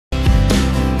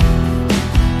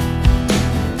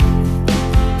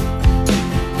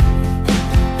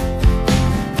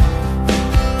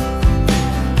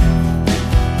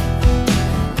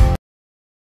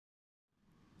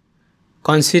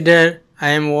Consider I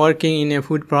am working in a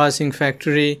food processing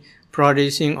factory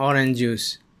producing orange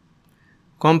juice.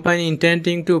 Company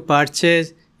intending to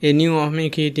purchase a new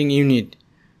ohmic heating unit.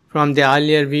 From the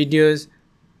earlier videos,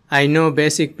 I know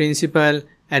basic principle,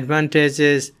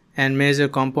 advantages and major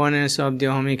components of the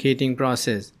ohmic heating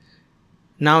process.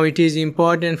 Now it is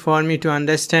important for me to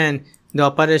understand the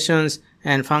operations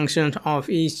and functions of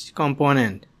each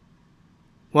component.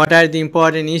 What are the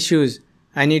important issues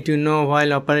I need to know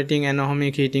while operating an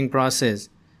ohmic heating process?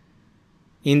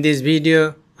 In this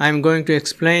video, I am going to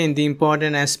explain the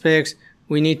important aspects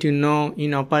we need to know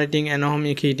in operating an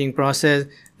ohmic heating process,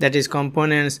 that is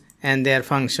components and their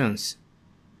functions.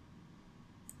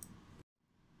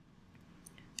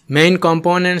 Main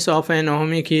components of an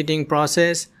ohmic heating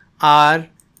process are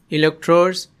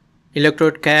electrodes,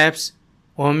 electrode caps,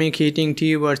 ohmic heating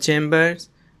tube or chambers,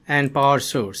 and power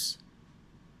source.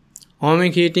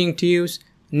 Ohmic heating tubes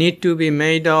need to be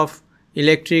made of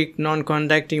electric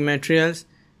non-conducting materials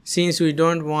since we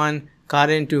don't want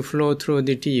current to flow through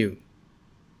the tube.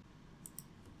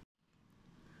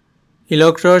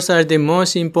 Electrodes are the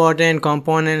most important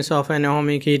components of an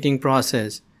ohmic heating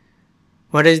process.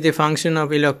 What is the function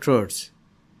of electrodes?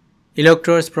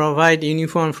 Electrodes provide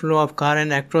uniform flow of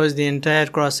current across the entire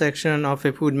cross-section of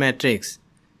a food matrix.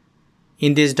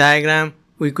 In this diagram,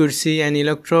 we could see an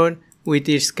electrode with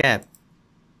its cap.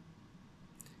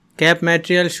 Cap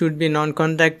material should be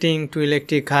non-conducting to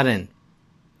electric current.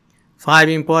 5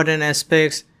 important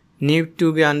aspects need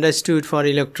to be understood for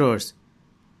electrodes.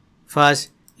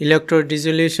 First, electrode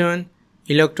dissolution,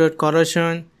 electrode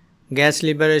corrosion, gas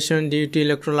liberation due to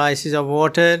electrolysis of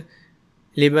water,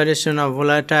 liberation of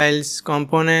volatile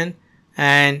component,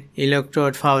 and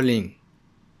electrode fouling.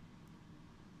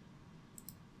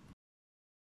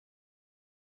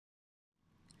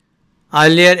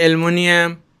 Earlier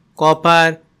aluminum,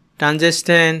 copper,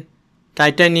 tungsten,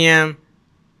 titanium,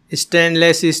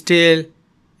 stainless steel,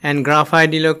 and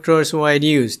graphite electrodes were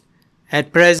used.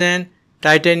 At present,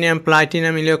 titanium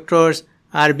platinum electrodes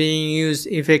are being used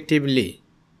effectively.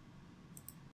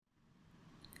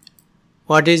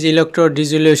 What is electrode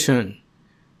dissolution?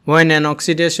 When an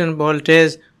oxidation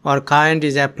voltage or current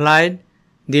is applied,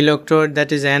 the electrode,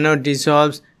 that is anode,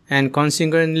 dissolves and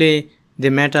consequently the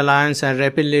metal ions are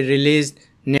rapidly released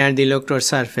near the electrode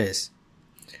surface.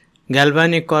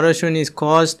 Galvanic corrosion is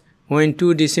caused when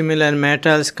two dissimilar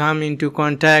metals come into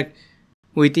contact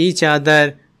with each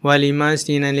other while immersed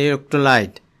in an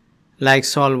electrolyte, like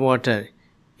salt water.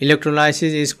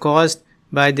 Electrolysis is caused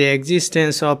by the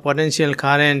existence of potential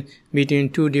current between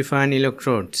two different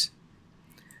electrodes.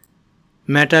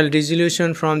 Metal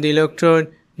dissolution from the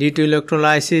electrode due to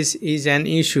electrolysis is an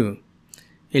issue.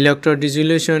 Electrode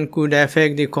dissolution could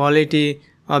affect the quality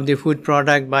of the food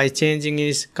product by changing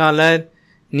its color,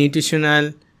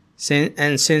 nutritional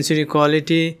and sensory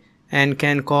quality, and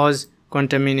can cause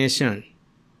contamination.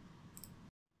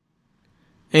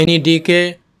 Any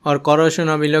decay or corrosion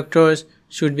of electrodes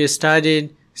should be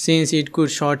studied since it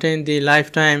could shorten the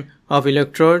lifetime of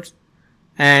electrodes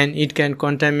and it can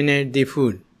contaminate the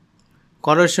food.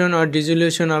 Corrosion or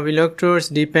dissolution of electrodes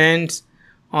depends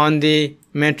on the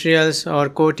materials or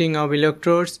coating of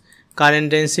electrodes, current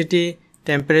density,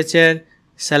 temperature,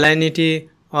 salinity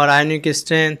or ionic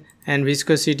strength and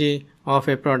viscosity of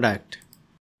a product.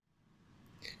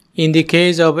 In the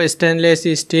case of stainless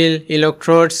steel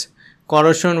electrodes,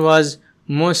 corrosion was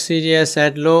most serious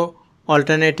at low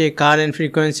alternating current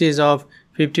frequencies of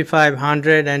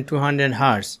 5500 and 200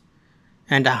 Hz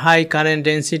and a high current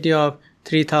density of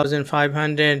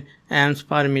 3500 amps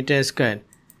per meter square.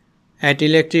 At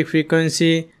electric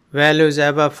frequency values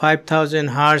above 5000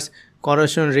 Hz,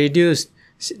 corrosion reduced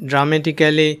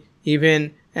dramatically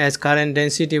even as current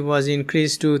density was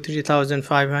increased to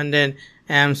 3500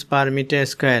 amps per meter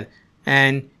square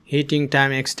and heating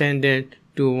time extended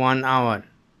to 1 hour.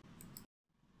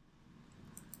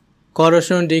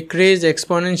 Corrosion decreased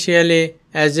exponentially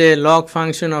as a log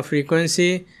function of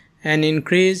frequency and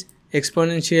increased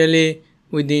exponentially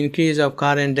with the increase of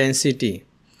current density.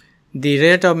 The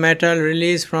rate of metal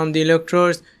release from the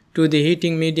electrodes to the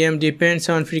heating medium depends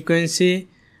on frequency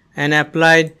and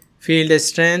applied field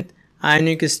strength,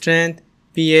 ionic strength,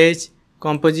 pH,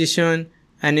 composition,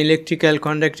 and electrical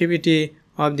conductivity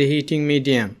of the heating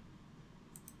medium.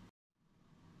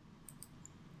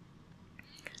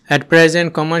 At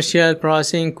present, commercial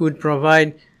processing could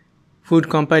provide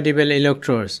food-compatible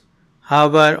electrodes.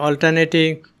 However,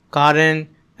 alternating current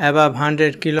above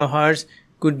 100 kHz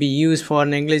could be used for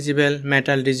negligible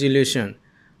metal dissolution.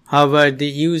 However, the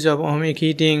use of ohmic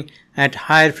heating at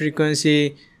higher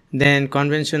frequency than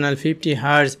conventional 50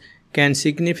 Hz can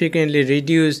significantly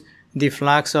reduce the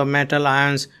flux of metal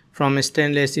ions from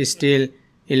stainless steel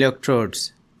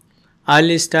electrodes.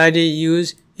 Early study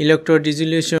used electrode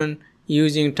dissolution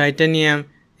using titanium,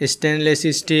 stainless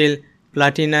steel,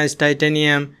 platinized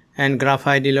titanium, and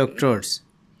graphite electrodes.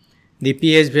 The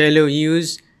pH value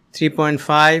used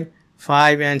 3.5,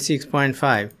 5 and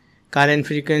 6.5. Current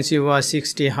frequency was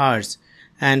 60 Hz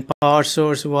and power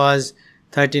source was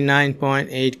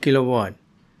 39.8 kW.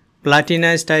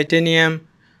 Platinized titanium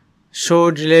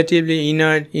showed relatively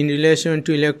inert in relation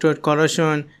to electrode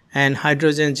corrosion and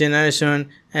hydrogen generation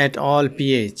at all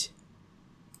pH.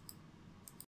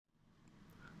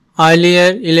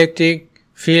 Earlier electric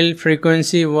field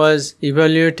frequency was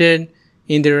evaluated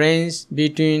in the range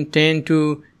between 10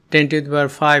 to 10 to the power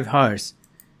 5 Hz.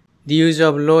 The use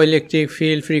of low electric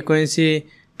field frequency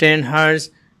 10 Hz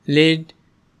led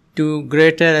to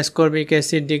greater ascorbic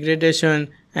acid degradation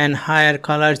and higher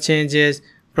color changes,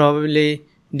 probably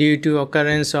due to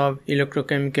occurrence of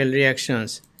electrochemical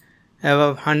reactions.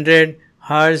 Above 100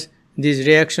 Hz, these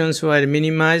reactions were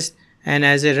minimized, and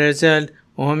as a result,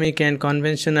 ohmic and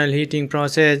conventional heating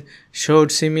process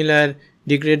showed similar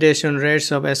degradation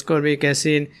rates of ascorbic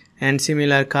acid and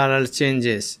similar color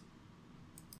changes.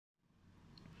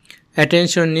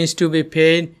 Attention needs to be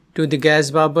paid to the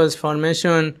gas bubbles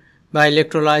formation by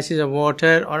electrolysis of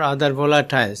water or other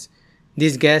volatiles.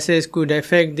 These gases could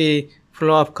affect the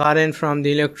flow of current from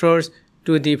the electrodes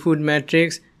to the food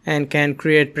matrix and can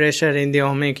create pressure in the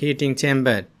ohmic heating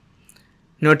chamber.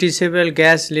 Noticeable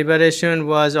gas liberation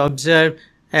was observed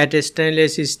at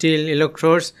stainless steel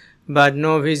electrodes, but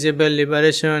no visible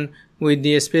liberation with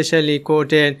the specially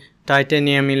coated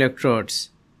titanium electrodes.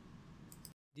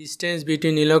 Distance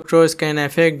between electrodes can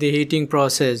affect the heating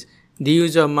process. The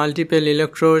use of multiple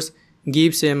electrodes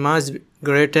gives a much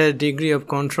greater degree of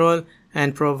control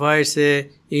and provides a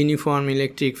uniform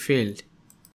electric field.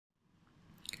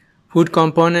 Food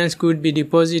components could be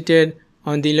deposited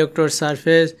on the electrode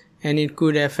surface, and it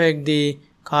could affect the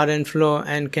current flow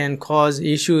and can cause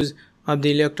issues of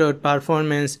the electrode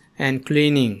performance and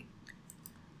cleaning.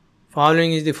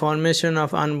 Following is the formation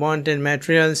of unwanted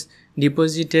materials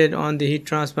deposited on the heat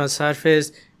transfer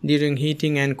surface during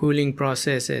heating and cooling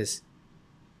processes.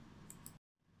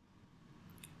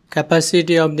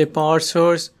 Capacity of the power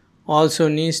source also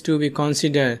needs to be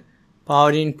considered.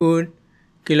 Power input,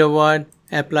 kilowatt,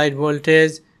 applied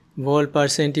voltage, volt per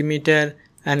centimeter,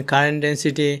 and current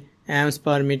density, amps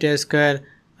per meter square,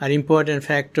 are important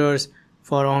factors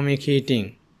for ohmic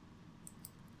heating.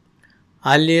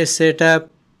 Earliest setup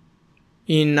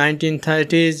in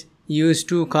 1930s used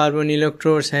two carbon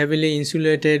electrodes heavily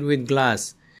insulated with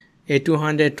glass. A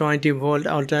 220 volt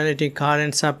alternating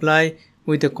current supply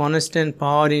with a constant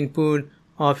power input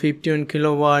of 15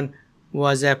 kilowatt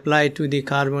was applied to the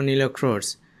carbon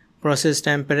electrodes. Process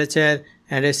temperature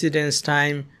and residence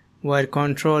time were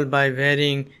controlled by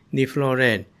varying the flow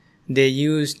rate. They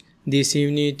used this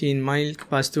unit in milk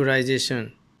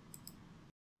pasteurization.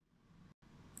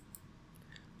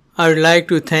 I would like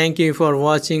to thank you for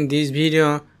watching this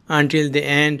video until the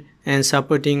end and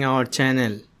supporting our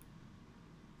channel.